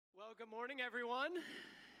Good morning, everyone.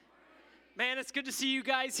 Man, it's good to see you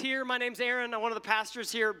guys here. My name's Aaron. I'm one of the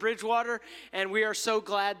pastors here at Bridgewater, and we are so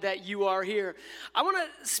glad that you are here. I want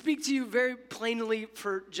to speak to you very plainly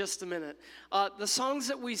for just a minute. The songs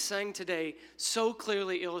that we sang today so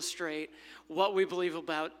clearly illustrate what we believe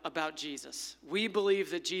about Jesus. We believe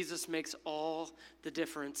that Jesus makes all the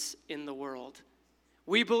difference in the world.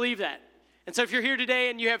 We believe that. And so if you're here today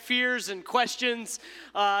and you have fears and questions,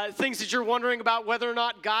 things that you're wondering about whether or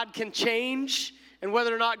not God can change and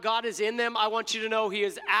whether or not God is in them, I want you to know He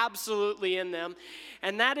is absolutely in them.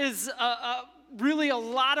 And that is really a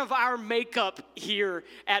lot of our makeup here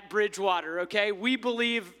at Bridgewater, okay? We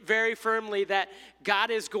believe very firmly that God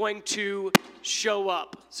is going to show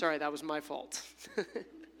up. Sorry, that was my fault.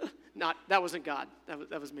 That wasn't God.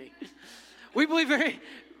 That was me. We believe very,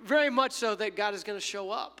 very much so that God is going to show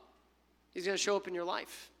up. He's going to show up in your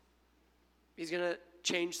life. He's going to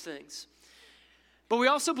change things. But we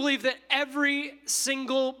also believe that every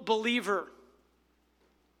single believer,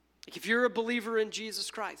 like if you're a believer in Jesus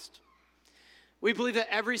Christ, we believe that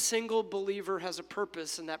every single believer has a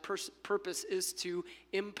purpose, and that purpose is to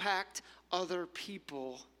impact other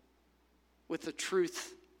people with the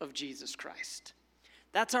truth of Jesus Christ.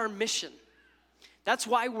 That's our mission. That's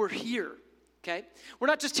why we're here. Okay, we're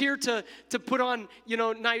not just here to put on,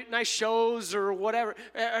 nice shows or whatever,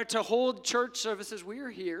 or to hold church services. We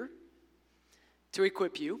are here to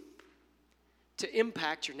equip you, to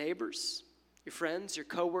impact your neighbors, your friends, your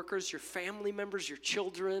coworkers, your family members, your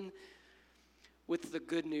children, with the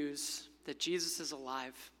good news that Jesus is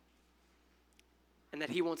alive and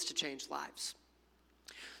that He wants to change lives.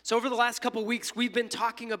 So over the last couple weeks, we've been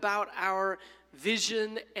talking about our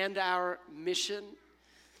vision and our mission.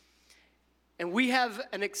 And we have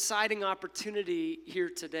an exciting opportunity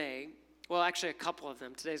here today. Well, actually, a couple of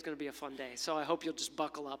them. Today's going to be a fun day, so I hope you'll just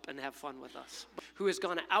buckle up and have fun with us. Who has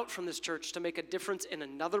gone out from this church to make a difference in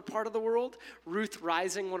another part of the world? Ruth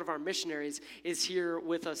Rising, one of our missionaries, is here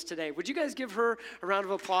with us today. Would you guys give her a round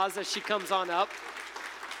of applause as she comes on up?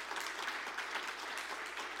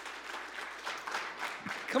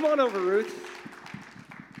 Come on over, Ruth.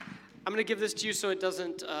 I'm going to give this to you so it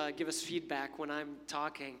doesn't give us feedback when I'm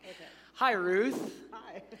talking. Okay. Hi, Ruth.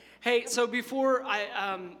 Hi. Hey, so before I,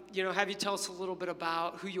 have you tell us a little bit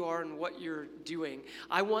about who you are and what you're doing,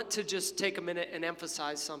 I want to just take a minute and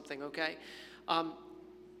emphasize something, okay? I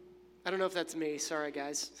don't know if that's me. Sorry,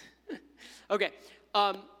 guys. Okay.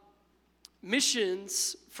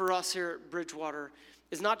 Missions for us here at Bridgewater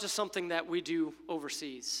is not just something that we do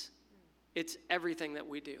overseas. It's everything that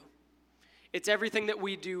we do. It's everything that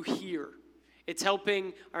we do here. It's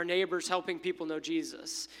helping our neighbors, helping people know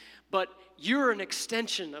Jesus. But you're an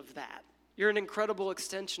extension of that. You're an incredible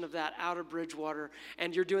extension of that out of Bridgewater,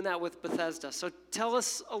 and you're doing that with Bethesda. So tell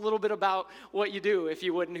us a little bit about what you do, if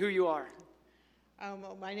you would, and who you are.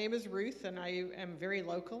 My name is Ruth, and I am very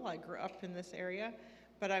local. I grew up in this area,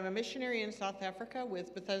 but I'm a missionary in South Africa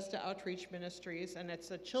with Bethesda Outreach Ministries, and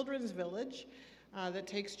it's a children's village that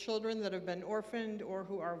takes children that have been orphaned or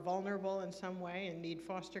who are vulnerable in some way and need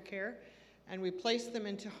foster care. And we place them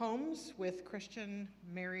into homes with Christian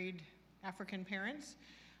married African parents.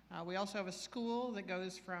 We also have a school that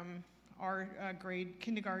goes from our grade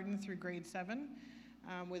kindergarten through grade 7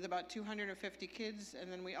 with about 250 kids.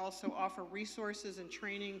 And then we also offer resources and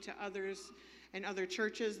training to others and other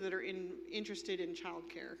churches that are interested in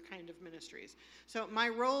childcare kind of ministries. So my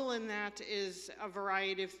role in that is a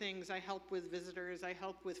variety of things. I help with visitors, I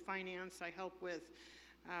help with finance, I help with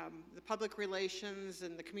the public relations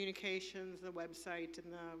and the communications, the website,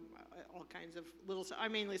 and all kinds of little. So I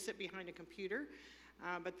mainly sit behind a computer,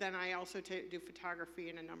 but then I also do photography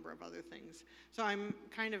and a number of other things. So I'm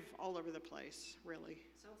kind of all over the place, really.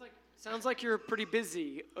 Sounds like you're pretty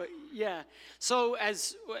busy. Yeah. So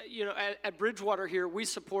as at Bridgewater here, we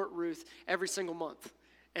support Ruth every single month,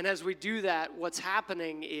 and as we do that, what's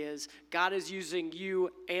happening is God is using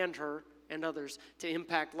you and her and others to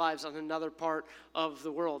impact lives on another part of the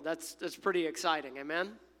world. That's pretty exciting,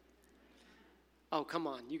 amen? Oh, come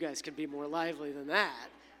on, you guys can be more lively than that.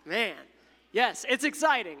 Man, yes, it's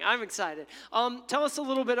exciting. I'm excited. Tell us a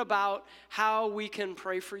little bit about how we can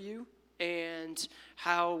pray for you and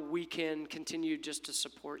how we can continue just to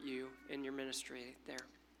support you in your ministry there.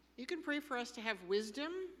 You can pray for us to have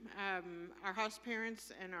wisdom. Our house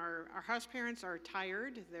parents are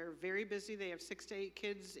tired. They're very busy. They have 6 to 8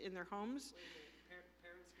 kids in their homes.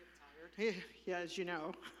 Parents get tired? Yeah, as you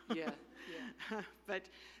know. Yeah. But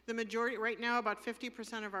the majority, right now, about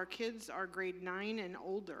 50% of our kids are grade 9 and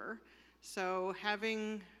older. So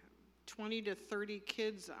having 20 to 30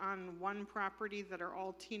 kids on one property that are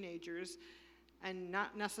all teenagers and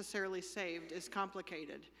not necessarily saved is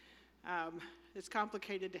complicated. It's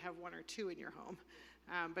complicated to have one or two in your home.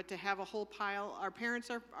 But to have a whole pile, our parents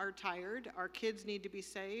are tired. Our kids need to be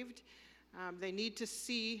saved. They need to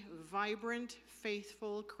see vibrant,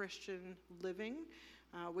 faithful Christian living,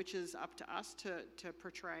 which is up to us to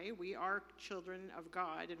portray. We are children of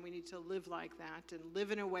God, and we need to live like that and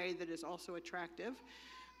live in a way that is also attractive.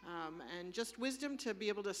 And just wisdom to be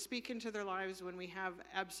able to speak into their lives when we have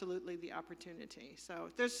absolutely the opportunity. So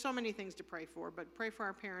there's so many things to pray for, but pray for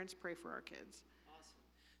our parents, pray for our kids.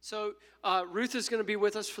 So Ruth is going to be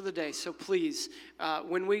with us for the day. So please,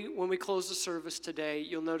 when we close the service today,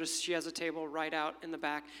 you'll notice she has a table right out in the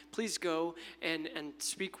back. Please go and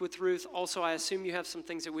speak with Ruth. Also, I assume you have some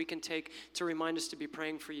things that we can take to remind us to be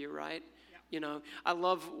praying for you, right? Yeah. You know, I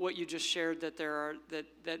love what you just shared, that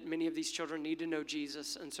that many of these children need to know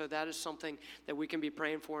Jesus, and so that is something that we can be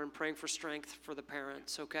praying for and praying for strength for the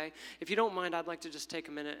parents. Okay, if you don't mind, I'd like to just take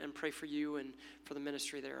a minute and pray for you and for the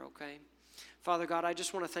ministry there. Okay. Father God, I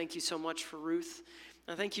just want to thank you so much for Ruth.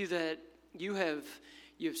 I thank you that you have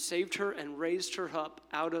saved her and raised her up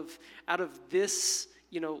out of this,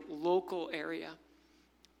 local area.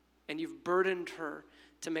 And you've burdened her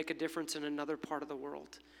to make a difference in another part of the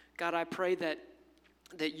world. God, I pray that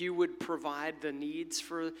you would provide the needs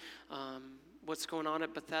for what's going on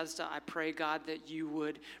at Bethesda. I pray, God, that you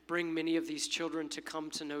would bring many of these children to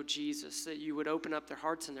come to know Jesus, that you would open up their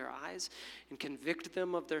hearts and their eyes and convict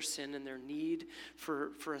them of their sin and their need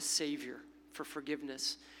for a Savior, for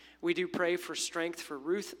forgiveness. We do pray for strength for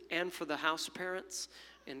Ruth and for the house parents.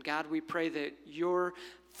 And God, we pray that your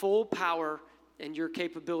full power and your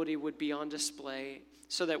capability would be on display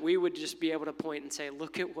so that we would just be able to point and say,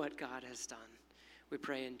 look at what God has done. We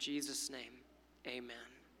pray in Jesus' name, amen.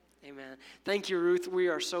 Amen. Thank you, Ruth. We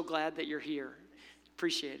are so glad that you're here.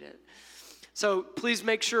 Appreciate it. So please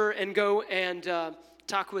make sure and go and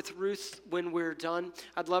talk with Ruth when we're done.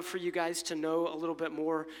 I'd love for you guys to know a little bit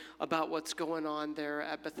more about what's going on there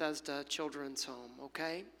at Bethesda Children's Home,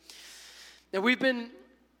 okay? Now we've been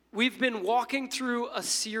walking through a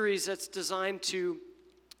series that's designed to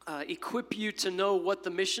equip you to know what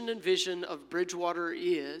the mission and vision of Bridgewater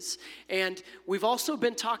is. And we've also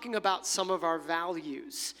been talking about some of our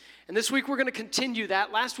values. And this week we're going to continue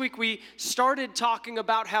that. Last week we started talking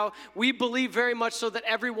about how we believe very much so that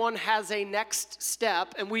everyone has a next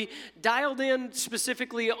step. And we dialed in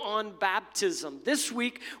specifically on baptism. This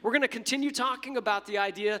week we're going to continue talking about the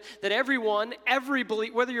idea that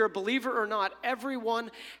whether you're a believer or not, everyone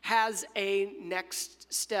has a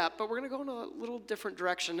next step. But we're going to go in a little different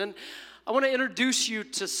direction. And I want to introduce you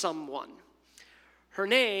to someone. Her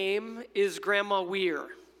name is Grandma Weir.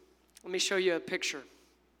 Let me show you a picture.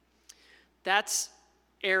 That's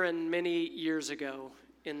Erin many years ago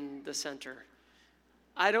in the center.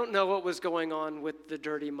 I don't know what was going on with the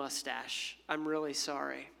dirty mustache. I'm really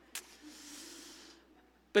sorry.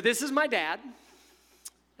 But this is my dad,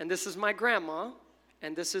 and this is my grandma,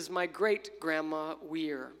 and this is my great-grandma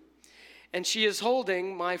Weir. And she is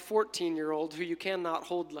holding my 14-year-old, who you cannot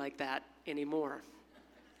hold like that anymore.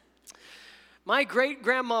 My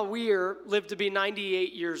great-grandma Weir lived to be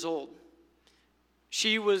 98 years old.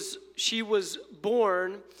 She was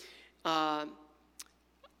born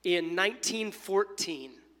in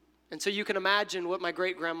 1914. And so you can imagine what my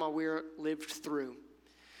great-grandma Weir lived through.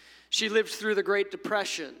 She lived through the Great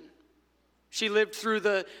Depression. She lived through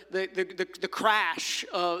the crash,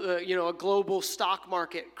 a global stock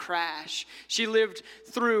market crash. She lived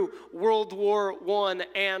through World War I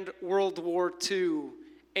and World War II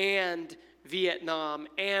and Vietnam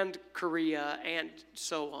and Korea and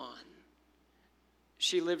so on.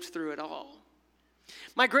 She lived through it all.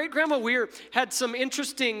 My great-grandma Weir had some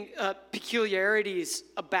interesting peculiarities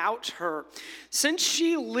about her. Since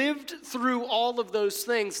she lived through all of those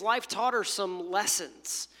things, life taught her some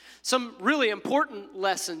lessons, some really important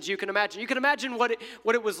lessons. You can imagine what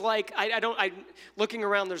it was like. Looking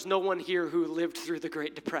around, there's no one here who lived through the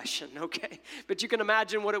Great Depression, okay? But you can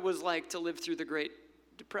imagine what it was like to live through the Great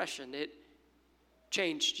Depression. It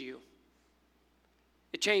changed you.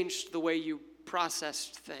 It changed the way you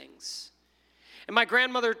processed things. And my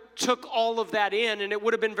grandmother took all of that in, and it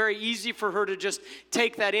would have been very easy for her to just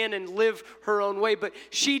take that in and live her own way, but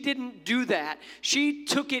she didn't do that. She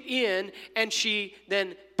took it in, and she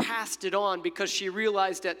then passed it on because she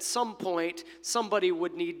realized at some point somebody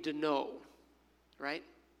would need to know, right?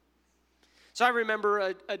 So I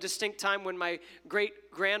remember a distinct time when my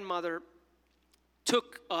great-grandmother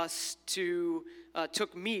took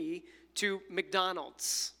me to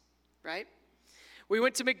McDonald's, right? We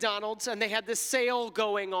went to McDonald's, and they had this sale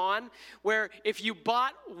going on where if you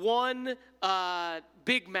bought one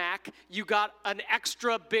Big Mac, you got an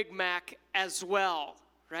extra Big Mac as well,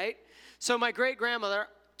 right? So my great-grandmother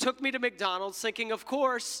took me to McDonald's thinking, of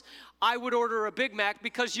course, I would order a Big Mac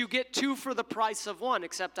because you get 2 for the price of 1,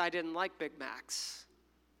 except I didn't like Big Macs.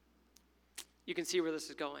 You can see where this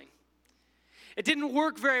is going. It didn't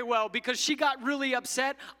work very well because she got really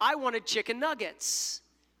upset. I wanted chicken nuggets.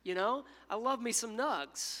 You know, I love me some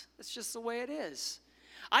nugs. That's just the way it is.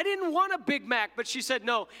 I didn't want a Big Mac, but she said,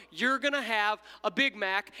 no, you're going to have a Big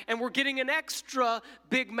Mac, and we're getting an extra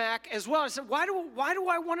Big Mac as well. I said, why do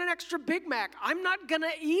I want an extra Big Mac? I'm not going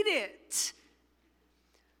to eat it.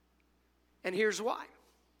 And here's why.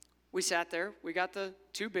 We sat there. We got the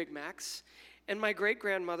 2 Big Macs, and my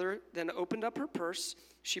great-grandmother then opened up her purse.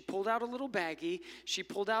 She pulled out a little baggie. She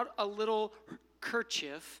pulled out a little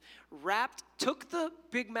kerchief, took the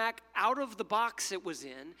Big Mac out of the box it was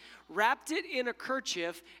in, wrapped it in a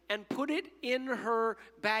kerchief, and put it in her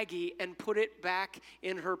baggie and put it back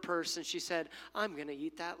in her purse. And she said, I'm going to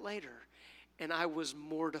eat that later. And I was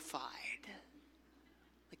mortified.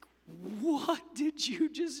 Like, what did you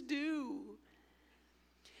just do?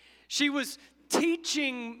 She was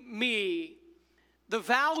teaching me the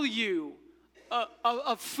value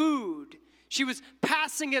of food. She was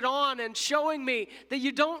passing it on and showing me that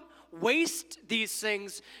you don't waste these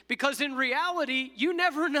things because in reality, you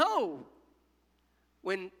never know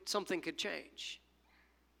when something could change.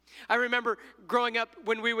 I remember growing up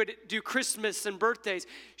when we would do Christmas and birthdays,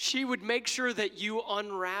 she would make sure that you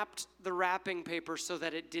unwrapped the wrapping paper so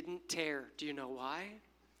that it didn't tear. Do you know why?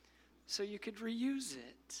 So you could reuse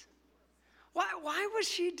it. Why was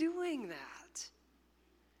she doing that?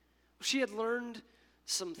 She had learned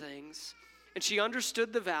some things. And she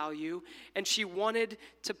understood the value, and she wanted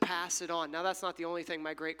to pass it on. Now, that's not the only thing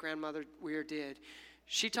my great-grandmother Weir did.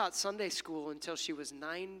 She taught Sunday school until she was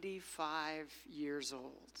 95 years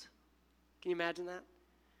old. Can you imagine that?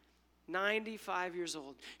 95 years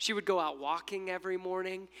old. She would go out walking every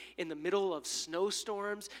morning in the middle of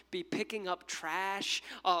snowstorms, be picking up trash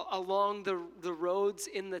along the roads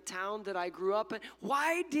in the town that I grew up in.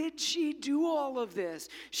 Why did she do all of this?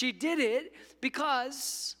 She did it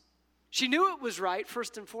because she knew it was right,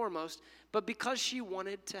 first and foremost, but because she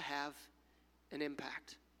wanted to have an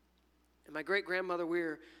impact. And my great-grandmother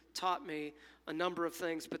Weir taught me a number of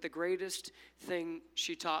things, but the greatest thing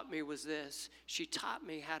she taught me was this. She taught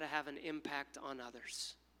me how to have an impact on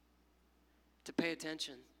others, to pay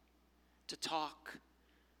attention, to talk,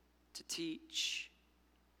 to teach,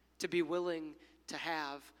 to be willing to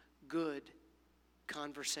have good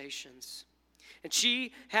conversations. And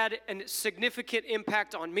she had a significant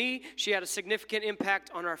impact on me. She had a significant impact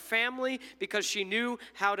on our family because she knew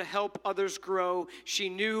how to help others grow. She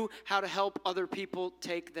knew how to help other people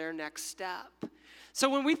take their next step. So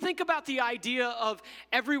when we think about the idea of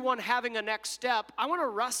everyone having a next step, I want to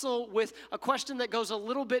wrestle with a question that goes a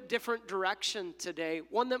little bit different direction today,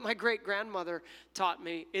 one that my great-grandmother taught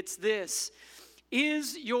me. It's this: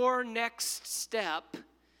 is your next step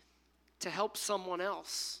to help someone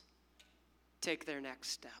else take their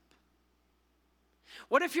next step?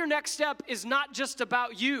 What if your next step is not just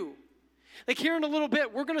about you? Like here in a little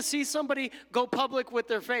bit, we're going to see somebody go public with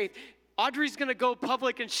their faith. Audrey's going to go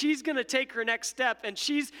public and she's going to take her next step, and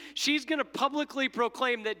she's going to publicly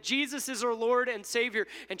proclaim that Jesus is her Lord and Savior,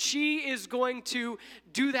 and she is going to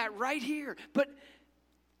do that right here. But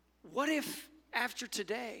what if after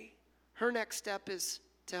today her next step is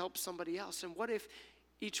to help somebody else? And what if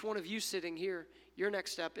each one of you sitting here, your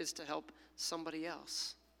next step is to help somebody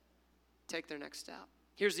else take their next step?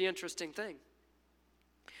 Here's the interesting thing.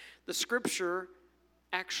 The scripture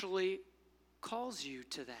actually calls you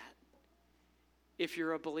to that if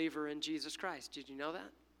you're a believer in Jesus Christ. Did you know that?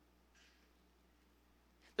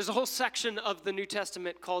 There's a whole section of the New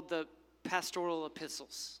Testament called the pastoral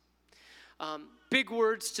epistles. Big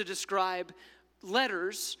words to describe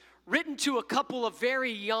letters written to a couple of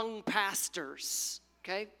very young pastors,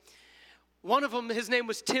 okay? One of them, his name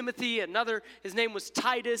was Timothy, another, his name was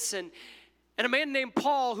Titus, and a man named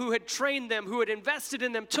Paul, who had trained them, who had invested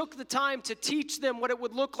in them, took the time to teach them what it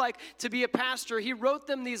would look like to be a pastor. He wrote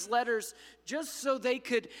them these letters just so they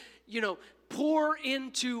could, pour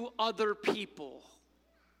into other people.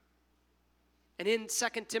 And in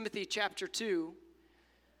 2 Timothy chapter 2,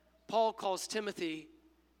 Paul calls Timothy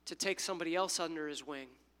to take somebody else under his wing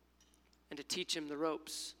and to teach him the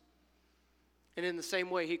ropes. And in the same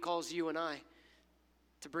way, he calls you and I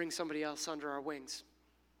to bring somebody else under our wings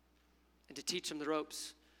and to teach them the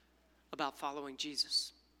ropes about following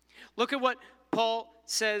Jesus. Look at what Paul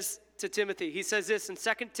says to Timothy. He says this in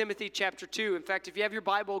 2 Timothy chapter 2. In fact, if you have your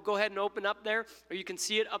Bible, go ahead and open up there, or you can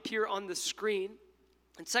see it up here on the screen.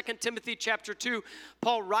 In 2 Timothy chapter 2,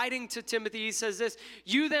 Paul writing to Timothy, he says this,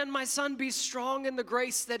 "You then, my son, be strong in the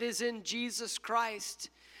grace that is in Jesus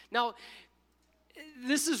Christ." Now,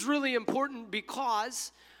 this is really important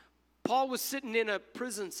because Paul was sitting in a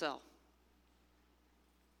prison cell.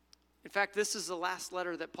 In fact, this is the last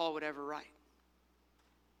letter that Paul would ever write.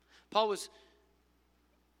 Paul was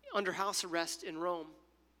under house arrest in Rome.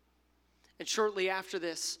 And shortly after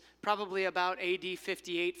this, probably about AD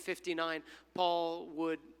 58, 59, Paul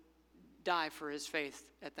would die for his faith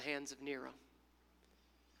at the hands of Nero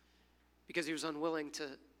because he was unwilling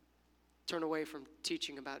to turn away from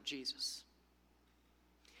teaching about Jesus.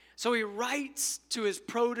 So he writes to his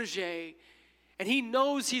protege, and he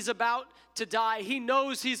knows he's about to die. He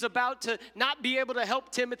knows he's about to not be able to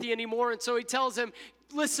help Timothy anymore, and so he tells him,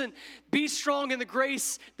 listen, be strong in the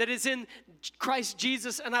grace that is in Christ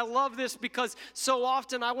Jesus. And I love this because so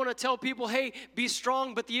often I want to tell people, hey, be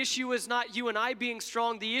strong, but the issue is not you and I being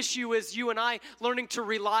strong. The issue is you and I learning to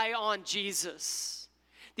rely on Jesus.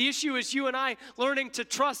 The issue is you and I learning to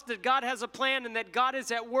trust that God has a plan and that God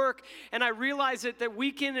is at work. And I realize that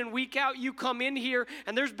week in and week out, you come in here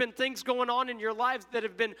and there's been things going on in your lives that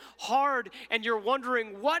have been hard, and you're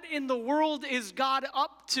wondering, what in the world is God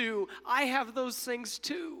up to? I have those things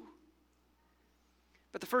too.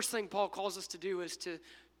 But the first thing Paul calls us to do is to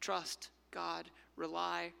trust God,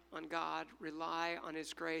 rely on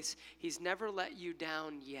His grace. He's never let you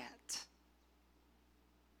down yet.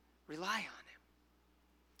 Rely on Him.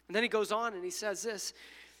 And then he goes on and he says this,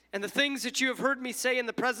 "And the things that you have heard me say in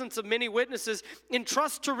the presence of many witnesses,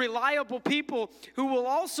 entrust to reliable people who will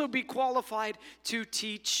also be qualified to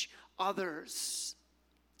teach others."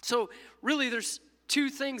 So really there's two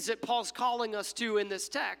things that Paul's calling us to in this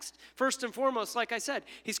text. First and foremost, like I said,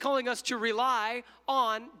 he's calling us to rely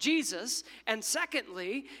on Jesus. And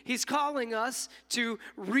secondly, he's calling us to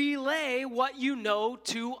relay what you know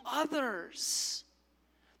to others.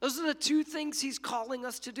 Those are the two things he's calling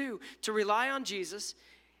us to do, to rely on Jesus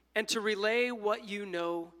and to relay what you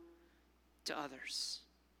know to others.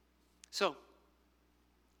 So,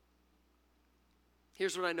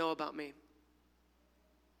 here's what I know about me.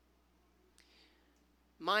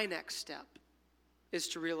 My next step is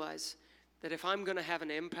to realize that if I'm going to have an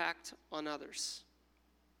impact on others,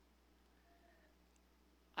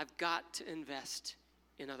 I've got to invest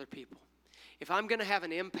in other people. If I'm going to have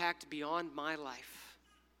an impact beyond my life,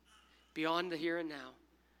 beyond the here and now,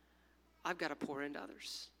 I've got to pour into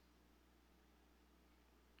others.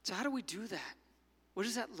 So how do we do that? What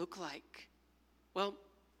does that look like? Well,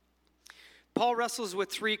 Paul wrestles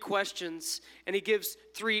with three questions, and he gives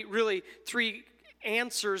three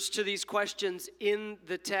answers to these questions in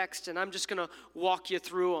the text, and I'm just going to walk you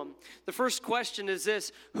through them. The first question is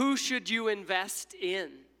this: who should you invest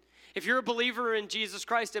in? If you're a believer in Jesus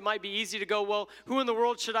Christ, it might be easy to go, well, who in the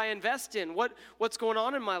world should I invest in? What's going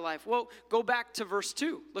on in my life? Well, go back to verse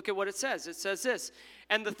 2. Look at what it says. It says this: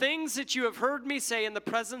 "And the things that you have heard me say in the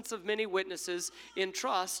presence of many witnesses,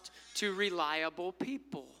 entrust to reliable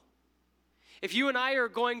people." If you and I are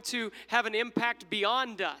going to have an impact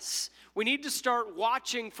beyond us, we need to start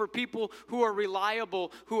watching for people who are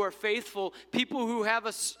reliable, who are faithful, people who have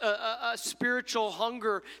a spiritual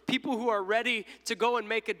hunger, people who are ready to go and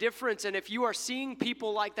make a difference. And if you are seeing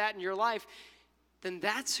people like that in your life, then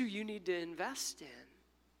that's who you need to invest in.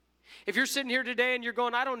 If you're sitting here today and you're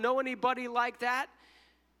going, I don't know anybody like that,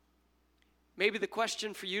 maybe the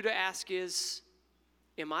question for you to ask is,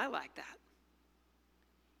 am I like that?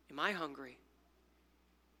 Am I hungry?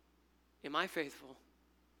 Am I faithful?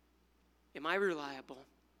 Am I reliable?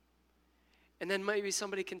 And then maybe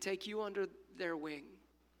somebody can take you under their wing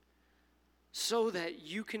so that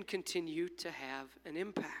you can continue to have an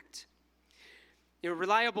impact. You know,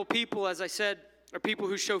 reliable people, as I said, are people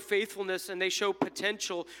who show faithfulness and they show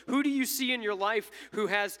potential. Who do you see in your life who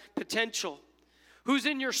has potential? Who's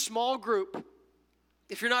in your small group?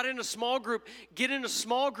 If you're not in a small group, get in a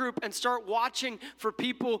small group and start watching for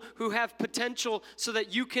people who have potential so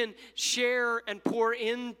that you can share and pour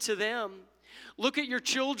into them. Look at your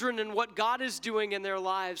children and what God is doing in their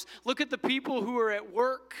lives. Look at the people who are at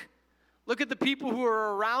work. Look at the people who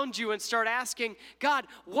are around you and start asking, God,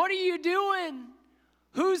 what are you doing?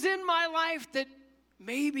 Who's in my life that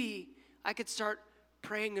maybe I could start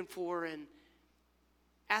praying for and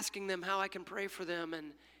asking them how I can pray for them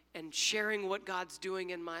and sharing what God's doing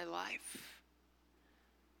in my life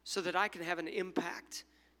so that I can have an impact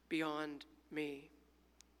beyond me.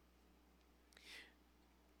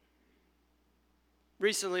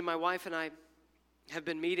 Recently, my wife and I have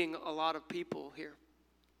been meeting a lot of people here.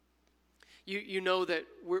 You know that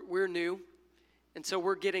we're new, and so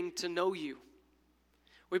we're getting to know you.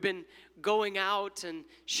 We've been going out and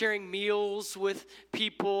sharing meals with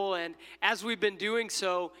people, and as we've been doing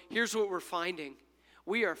so, here's what we're finding.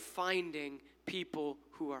 We are finding people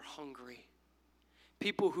who are hungry,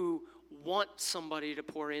 people who want somebody to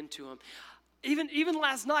pour into them. Even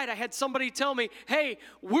last night, I had somebody tell me, hey,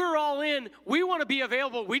 we're all in. We want to be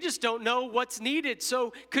available. We just don't know what's needed.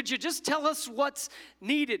 So could you just tell us what's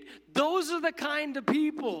needed? Those are the kind of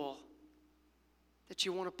people that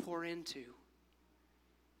you want to pour into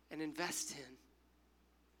and invest in.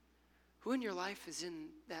 Who in your life is in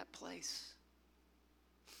that place?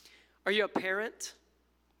 Are you a parent?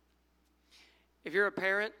 If you're a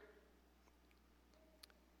parent,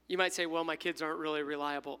 you might say, well, my kids aren't really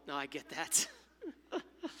reliable. No, I get that.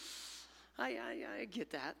 I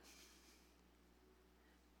get that.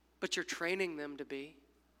 But you're training them to be.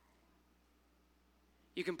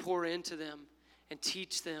 You can pour into them and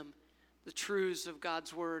teach them the truths of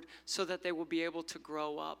God's word so that they will be able to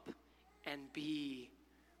grow up and be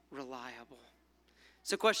reliable.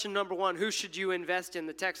 So question number 1, who should you invest in?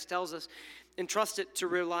 The text tells us, entrust it to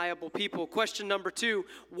reliable people. Question number 2,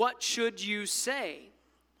 what should you say?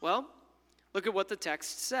 Well, look at what the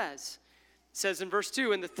text says. It says in verse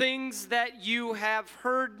 2, and the things that you have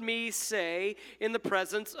heard me say in the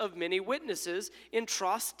presence of many witnesses,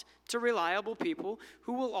 entrust to reliable people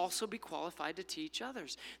who will also be qualified to teach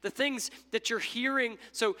others. The things that you're hearing,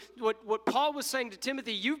 so what Paul was saying to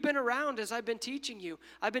Timothy, you've been around as I've been teaching you.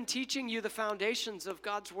 I've been teaching you the foundations of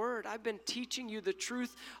God's word. I've been teaching you the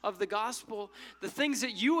truth of the gospel. The things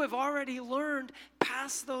that you have already learned,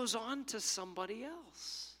 pass those on to somebody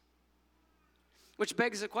else. Which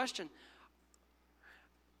begs the question,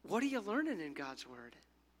 what are you learning in God's word?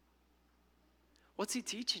 What's he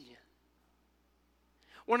teaching you?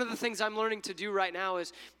 One of the things I'm learning to do right now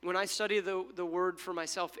is when I study the word for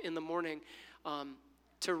myself in the morning,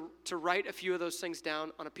 to write a few of those things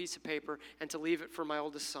down on a piece of paper and to leave it for my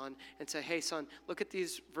oldest son and say, hey, son, look at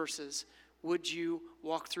these verses. Would you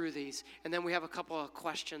walk through these? And then we have a couple of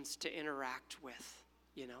questions to interact with,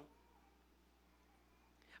 you know.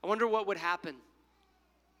 I wonder what would happen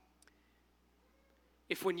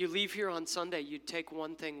if when you leave here on Sunday, you'd take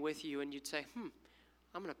one thing with you and you'd say,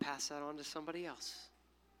 I'm going to pass that on to somebody else.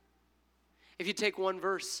 If you take one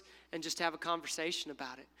verse and just have a conversation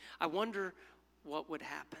about it, I wonder what would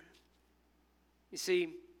happen. You see,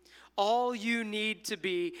 all you need to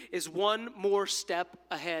be is one more step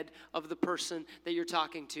ahead of the person that you're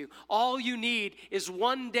talking to. All you need is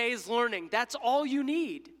one day's learning. That's all you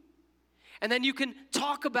need. And then you can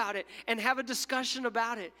talk about it and have a discussion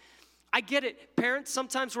about it. I get it. Parents,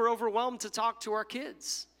 sometimes we're overwhelmed to talk to our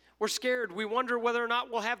kids. We're scared. We wonder whether or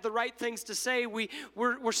not we'll have the right things to say.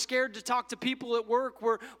 We're scared to talk to people at work.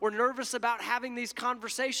 We're nervous about having these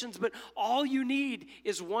conversations. But all you need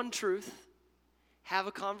is one truth. Have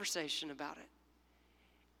a conversation about it.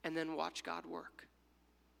 And then watch God work.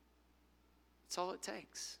 That's all it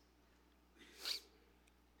takes.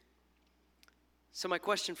 So my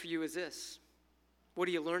question for you is this. What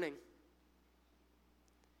are you learning?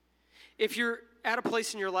 If you're at a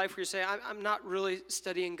place in your life where you say, I'm not really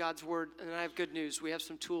studying God's word, and I have good news. We have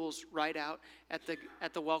some tools right out at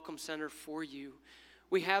the Welcome Center for you.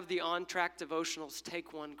 We have the On-Track devotionals.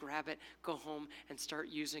 Take one, grab it, go home, and start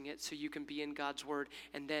using it so you can be in God's word.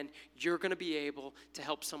 And then you're going to be able to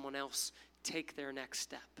help someone else take their next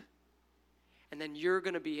step. And then you're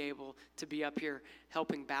going to be able to be up here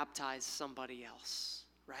helping baptize somebody else,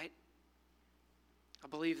 right? I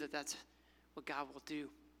believe that that's what God will do.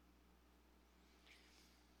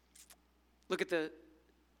 Look at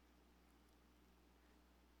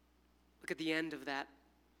the end of that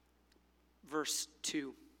verse 2.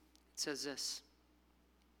 It says this.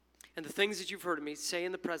 And the things that you've heard of me say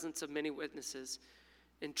in the presence of many witnesses,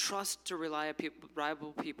 entrust to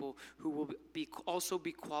reliable people who will also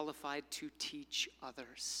be qualified to teach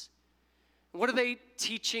others. What are they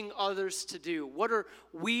teaching others to do? What are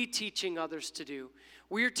we teaching others to do?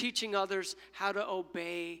 We are teaching others how to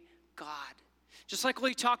obey God. Just like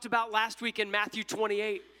we talked about last week in Matthew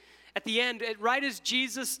 28. At the end, right as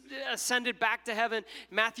Jesus ascended back to heaven,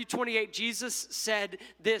 Matthew 28, Jesus said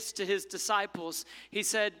this to his disciples. He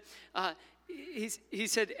said, and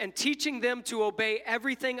teaching them to obey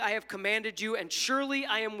everything I have commanded you, and surely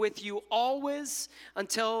I am with you always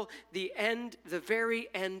until the end, the very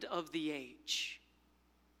end of the age.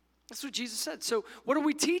 That's what Jesus said. So what are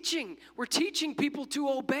we teaching? We're teaching people to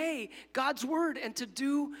obey God's word and to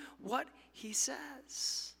do what he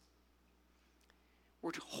says.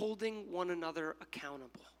 We're holding one another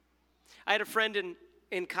accountable. I had a friend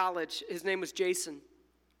in college. His name was Jason.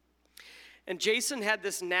 And Jason had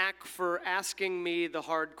this knack for asking me the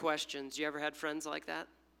hard questions. You ever had friends like that?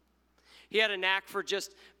 He had a knack for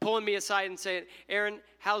just pulling me aside and saying, Aaron,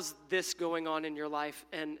 how's this going on in your life?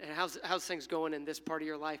 And how's things going in this part of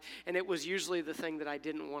your life? And it was usually the thing that I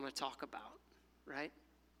didn't want to talk about, right?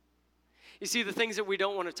 You see, the things that we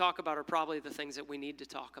don't want to talk about are probably the things that we need to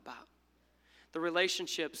talk about. The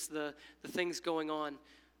relationships, the things going on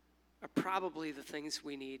are probably the things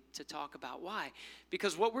we need to talk about. Why?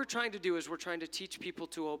 Because what we're trying to do is we're trying to teach people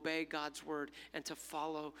to obey God's word and to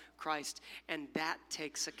follow Christ, and that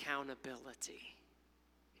takes accountability.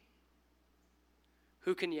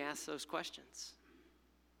 Who can you ask those questions?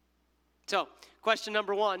 So, question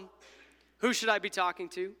number 1, who should I be talking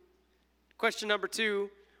to? Question number 2,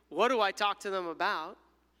 what do I talk to them about?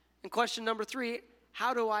 And question number 3,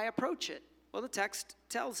 how do I approach it? Well, the text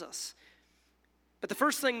tells us. But the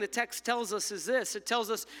first thing the text tells us is this. It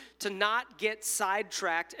tells us to not get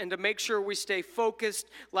sidetracked and to make sure we stay focused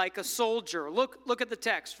like a soldier. Look at the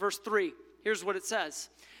text, verse 3. Here's what it says.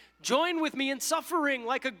 Join with me in suffering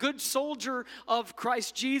like a good soldier of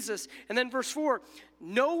Christ Jesus. And then verse 4.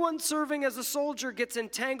 No one serving as a soldier gets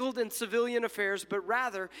entangled in civilian affairs, but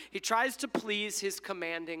rather he tries to please his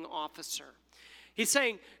commanding officer. He's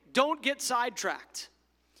saying, don't get sidetracked.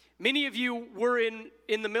 Many of you were in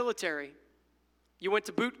the military. You went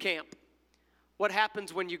to boot camp. What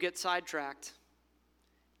happens when you get sidetracked?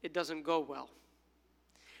 It doesn't go well.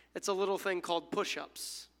 It's a little thing called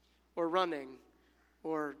push-ups or running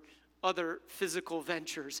or other physical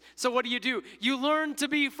ventures. So what do? You learn to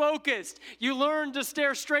be focused. You learn to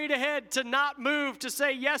stare straight ahead, to not move, to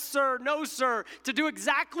say yes, sir, no, sir, to do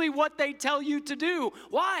exactly what they tell you to do.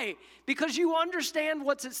 Why? Because you understand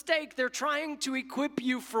what's at stake. They're trying to equip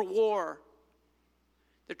you for war.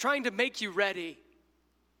 They're trying to make you ready.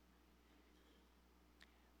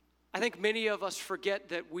 I think many of us forget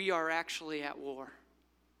that we are actually at war.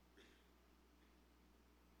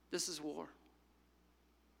 This is war.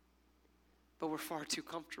 But we're far too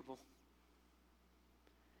comfortable.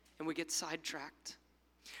 And we get sidetracked.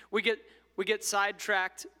 We get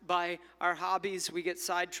sidetracked by our hobbies. We get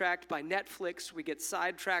sidetracked by Netflix. We get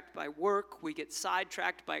sidetracked by work. We get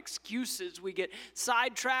sidetracked by excuses. We get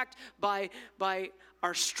sidetracked by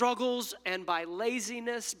our struggles and by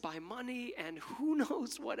laziness, by money, and who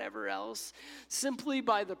knows whatever else, simply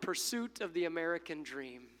by the pursuit of the American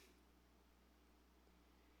dream.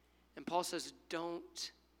 And Paul says,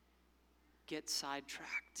 don't get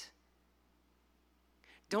sidetracked.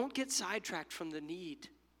 Don't get sidetracked from the need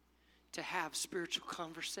to have spiritual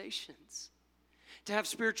conversations. To have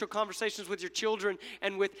spiritual conversations with your children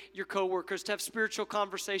and with your coworkers, to have spiritual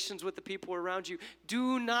conversations with the people around you.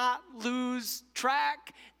 Do not lose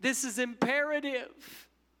track. This is imperative.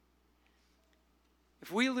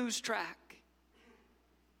 If we lose track,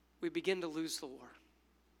 we begin to lose the war.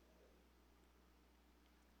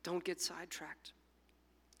 Don't get sidetracked.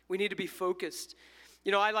 We need to be focused.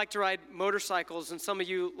 You know, I like to ride motorcycles, and some of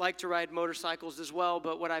you like to ride motorcycles as well,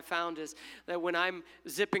 but what I found is that when I'm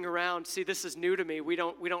zipping around, see, this is new to me. We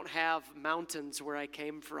don't have mountains where I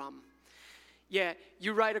came from. Yeah,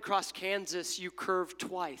 you ride across Kansas, you curve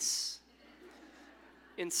twice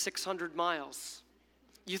in 600 miles.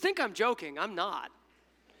 You think I'm joking. I'm not.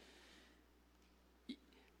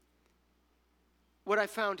 What I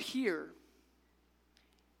found here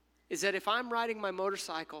is that if I'm riding my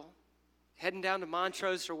motorcycle, heading down to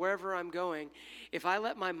Montrose or wherever I'm going, if I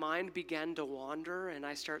let my mind begin to wander and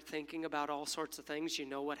I start thinking about all sorts of things, you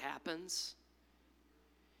know what happens?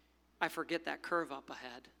 I forget that curve up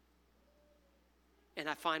ahead. And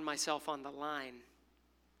I find myself on the line.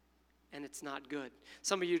 And it's not good.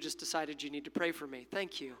 Some of you just decided you need to pray for me.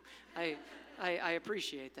 Thank you. I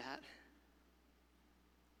appreciate that.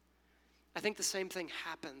 I think the same thing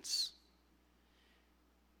happens.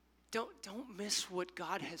 Don't miss what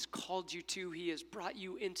God has called you to. He has brought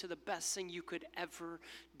you into the best thing you could ever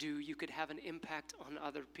do. You could have an impact on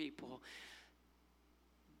other people.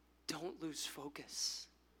 Don't lose focus.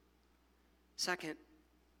 Second,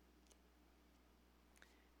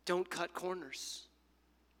 don't cut corners.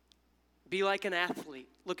 Be like an athlete.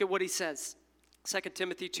 Look at what he says. 2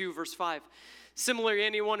 Timothy 2, verse 5. Similarly,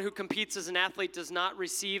 anyone who competes as an athlete does not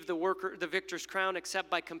receive the victor's crown except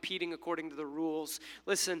by competing according to the rules.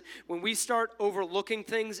 Listen, when we start overlooking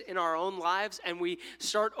things in our own lives and we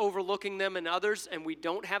start overlooking them in others and we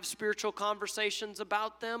don't have spiritual conversations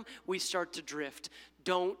about them, we start to drift.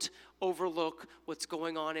 Don't overlook what's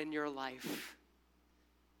going on in your life.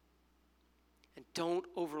 And don't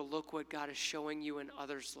overlook what God is showing you in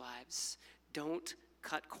others' lives. Don't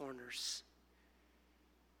cut corners.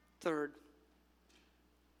 Third,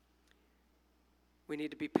 we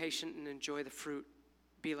need to be patient and enjoy the fruit.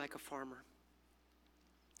 Be like a farmer.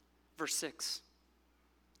 Verse 6.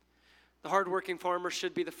 The hardworking farmer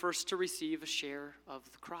should be the first to receive a share of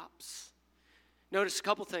the crops. Notice a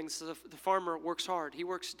couple things. The farmer works hard. He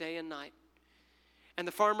works day and night. And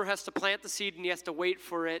the farmer has to plant the seed, and he has to wait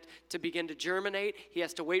for it to begin to germinate. He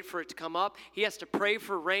has to wait for it to come up. He has to pray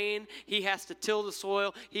for rain. He has to till the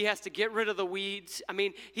soil. He has to get rid of the weeds. I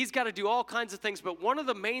mean, he's got to do all kinds of things. But one of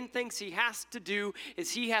the main things he has to do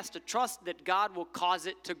is he has to trust that God will cause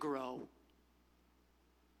it to grow.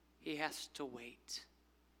 He has to wait.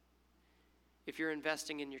 If you're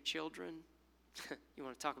investing in your children, you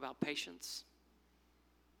want to talk about patience.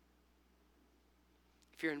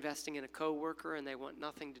 If you're investing in a coworker and they want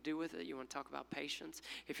nothing to do with it, you want to talk about patience.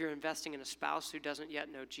 If you're investing in a spouse who doesn't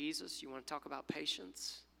yet know Jesus, you want to talk about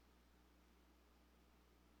patience.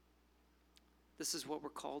 This is what we're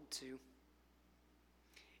called to.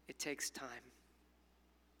 It takes time.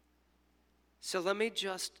 So let me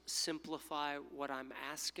just simplify what I'm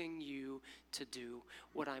asking you to do,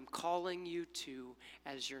 what I'm calling you to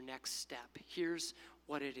as your next step. Here's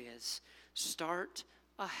what it is. Start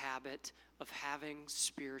a habit of having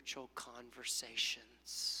spiritual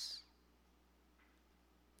conversations.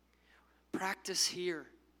 Practice here.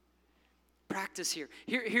 Practice here.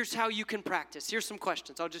 Here's how you can practice. Here's some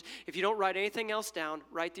questions. If you don't write anything else down,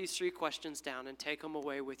 write these 3 questions down and take them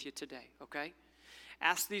away with you today, okay?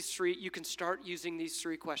 Ask these 3. You can start using these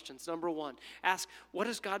 3 questions. Number 1, ask, what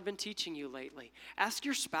has God been teaching you lately? Ask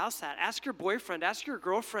your spouse that. Ask your boyfriend. Ask your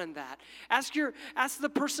girlfriend that. Ask the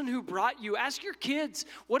person who brought you. Ask your kids,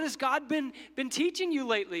 what has God been teaching you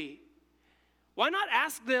lately? Why not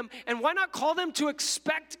ask them, and why not call them to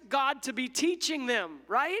expect God to be teaching them,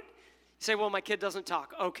 right? You say, well, my kid doesn't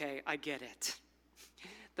talk. Okay, I get it.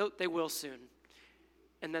 They will soon,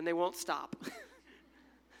 and then they won't stop.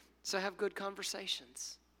 So have good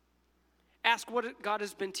conversations. Ask what God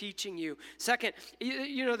has been teaching you. Second,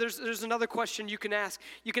 there's another question you can ask.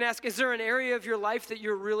 You can ask, is there an area of your life that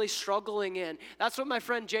you're really struggling in? That's what my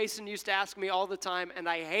friend Jason used to ask me all the time, and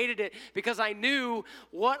I hated it because I knew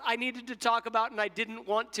what I needed to talk about and I didn't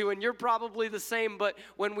want to, and you're probably the same, but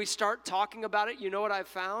when we start talking about it, you know what I've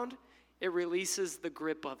found? It releases the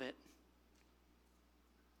grip of it.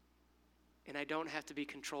 And I don't have to be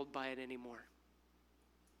controlled by it anymore.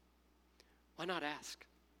 Why not ask?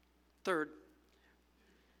 Third,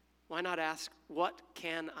 why not ask, what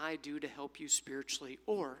can I do to help you spiritually?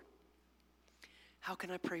 Or, how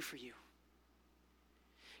can I pray for you?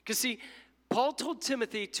 Because see, Paul told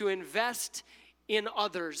Timothy to invest in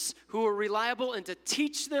others who are reliable and to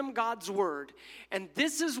teach them God's word. And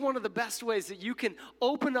this is one of the best ways that you can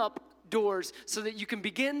open up doors so that you can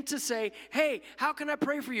begin to say, hey, how can I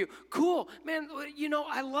pray for you? Cool, man,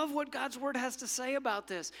 I love what God's word has to say about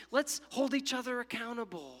this. Let's hold each other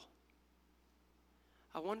accountable.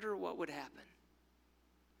 I wonder what would happen.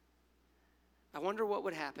 I wonder what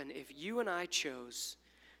would happen if you and I chose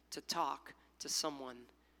to talk to someone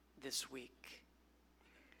this week.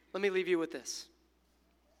 Let me leave you with this.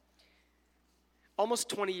 Almost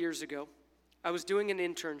 20 years ago, I was doing an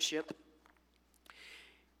internship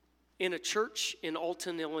in a church in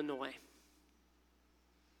Alton, Illinois.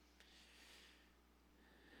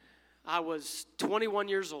 I was 21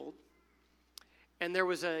 years old, and there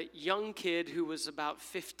was a young kid who was about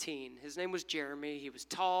 15. His name was Jeremy. He was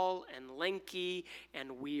tall and lanky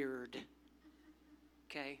and weird.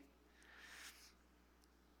 Okay?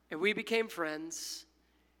 And we became friends,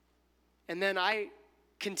 and then I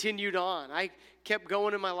continued on. I kept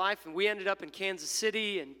going in my life, and we ended up in Kansas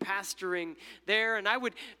City and pastoring there. And I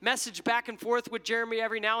would message back and forth with Jeremy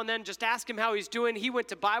every now and then, just ask him how he's doing. He went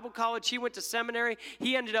to Bible college. He went to seminary.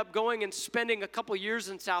 He ended up going and spending a couple years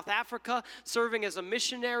in South Africa, serving as a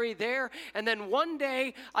missionary there. And then one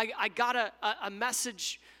day, I got a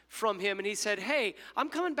message from him, and he said, hey, I'm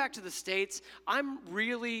coming back to the States. I'm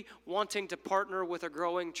really wanting to partner with a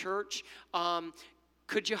growing church.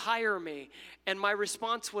 Could you hire me? And my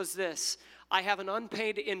response was this: I have an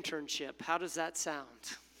unpaid internship. How does that sound?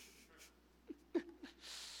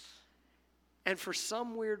 And for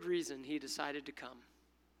some weird reason, he decided to come.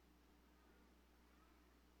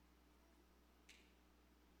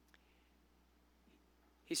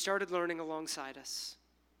 He started learning alongside us.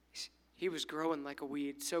 He was growing like a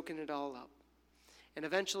weed, soaking it all up. And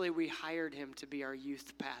eventually we hired him to be our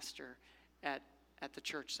youth pastor at the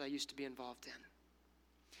church that I used to be involved in.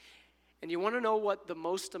 And you want to know what the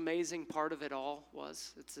most amazing part of it all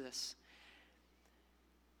was? It's this.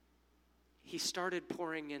 He started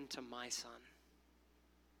pouring into my son.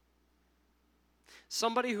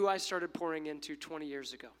 Somebody who I started pouring into 20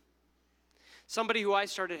 years ago. Somebody who I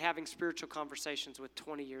started having spiritual conversations with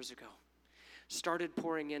 20 years ago. Started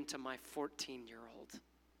pouring into my 14-year-old.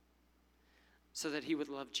 so that he would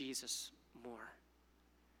love Jesus more.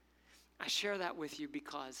 I share that with you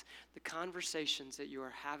because the conversations that you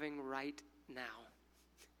are having right now,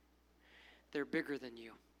 they're bigger than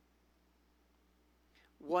you.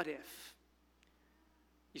 What if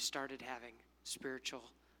you started having spiritual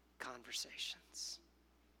conversations?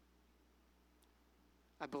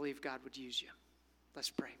 I believe God would use you.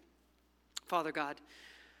 Let's pray. Father God,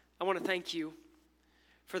 I want to thank you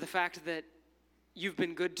for the fact that you've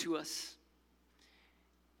been good to us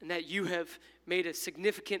and that you have made a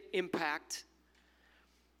significant impact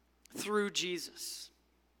through Jesus.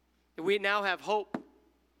 And we now have hope.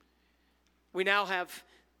 We now have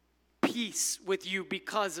peace with you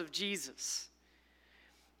because of Jesus.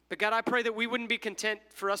 But God, I pray that we wouldn't be content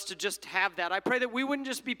for us to just have that. I pray that we wouldn't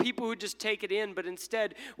just be people who just take it in, but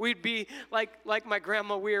instead we'd be like my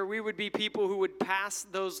grandma Weir. We would be people who would pass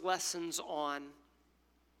those lessons on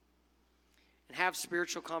and have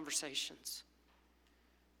spiritual conversations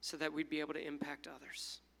so that we'd be able to impact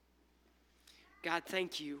others. God,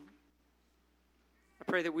 thank you. I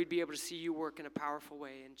pray that we'd be able to see you work in a powerful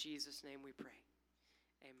way. In Jesus' name we pray.